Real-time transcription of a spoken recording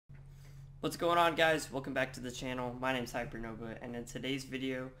What's going on, guys? Welcome back to the channel. My name's Hypernova, and in today's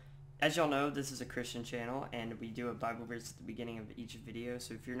video, as y'all know, this is a Christian channel and we do a Bible verse at the beginning of each video.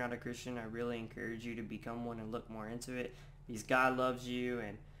 So if you're not a Christian, I really encourage you to become one and look more into it, because God loves you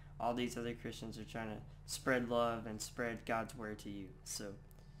and all these other Christians are trying to spread love and spread God's word to you. So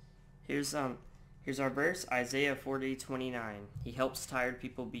here's our verse, Isaiah 40:29. He helps tired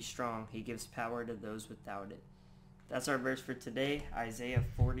people be strong. He gives power to those without it. That's our verse for today, Isaiah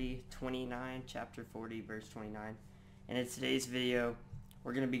 40:29, chapter 40, verse 29. And in today's video,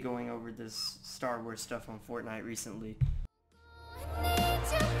 we're going to be going over this Star Wars stuff on Fortnite recently.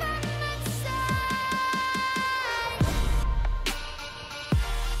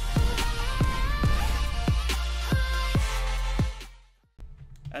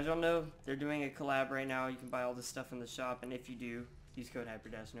 As y'all know, they're doing a collab right now. You can buy all this stuff in the shop, and if you do, use code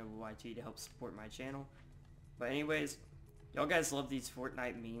HyperNovaYT to help support my channel. But anyways, y'all guys love these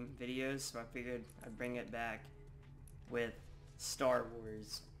Fortnite meme videos, so I figured I'd bring it back with Star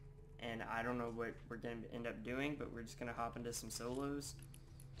Wars. And I don't know what we're going to end up doing, but we're just going to hop into some solos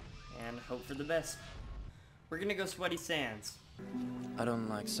and hope for the best. We're going to go Sweaty Sands. I don't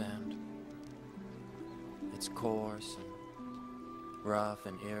like sand. It's coarse and rough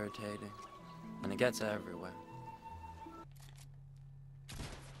and irritating, and it gets everywhere.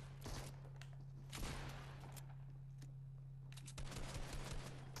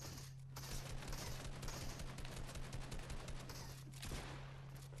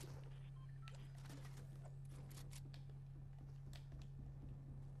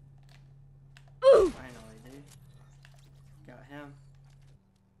 Finally, dude. Got him.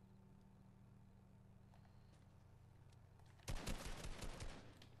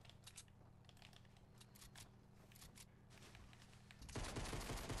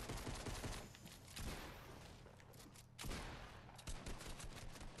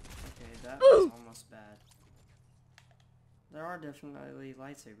 Okay, that was almost bad. There are definitely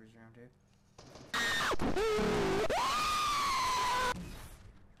lightsabers around here.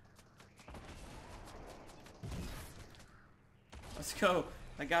 Let's go.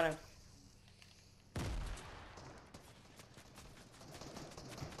 I got him.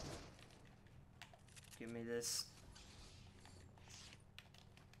 Give me this.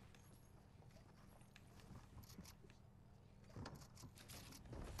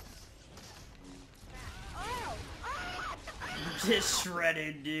 Get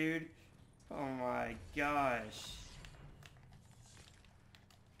shredded, dude. Oh my gosh.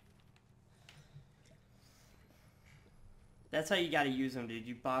 That's how you gotta use them, dude.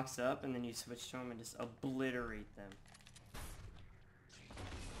 You box up and then you switch to them and just obliterate them.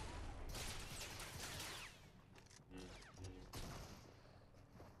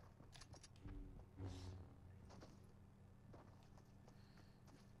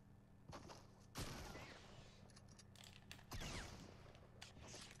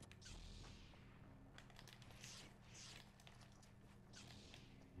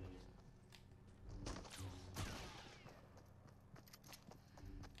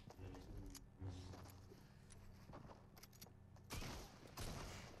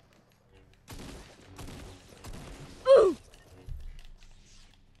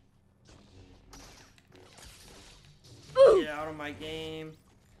 Get out of my game.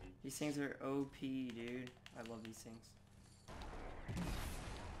 These things are OP, dude. I love these things.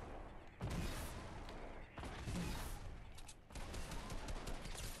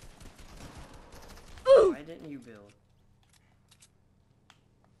 Why didn't you build?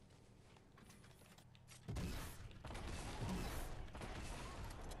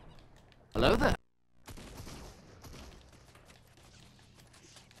 Hello there.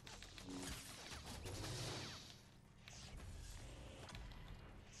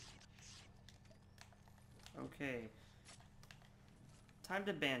 Okay. Time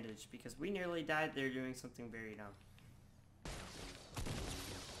to bandage, because we nearly died there doing something very dumb.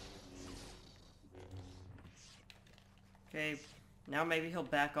 Okay, now maybe he'll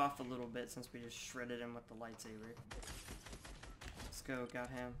back off a little bit since we just shredded him with the lightsaber. Let's go, got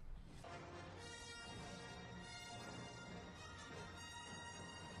him.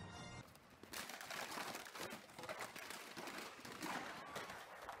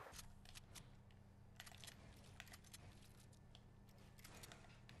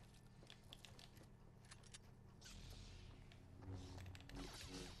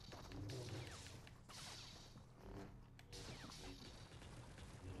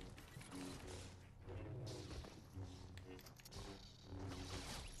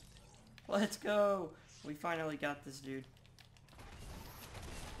 Let's go! We finally got this dude.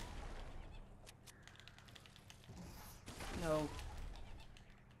 No.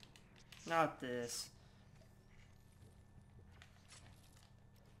 Not this.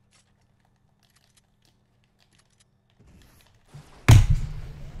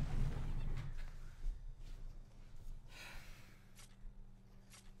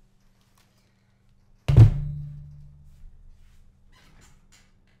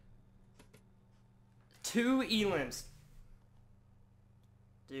 Two elims.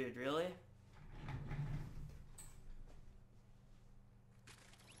 Dude, really?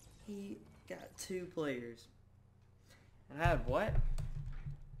 He got 2 players. And I had what?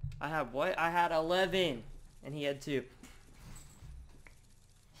 I had 11. And he had 2.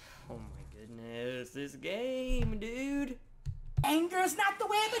 Oh my goodness. This game, dude. Anger is not the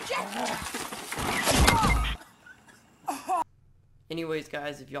way of the gentle. Anyways,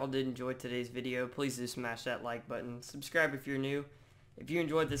 guys, if y'all did enjoy today's video, please do smash that like button. Subscribe if you're new. If you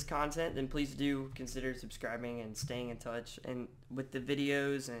enjoyed this content, then please do consider subscribing and staying in touch and with the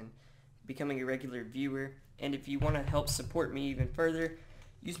videos and becoming a regular viewer. And if you want to help support me even further,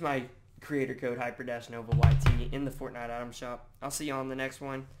 use my creator code hyper-nova YT in the Fortnite item shop. I'll see you on the next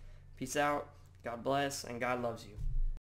one. Peace out. God bless, and God loves you.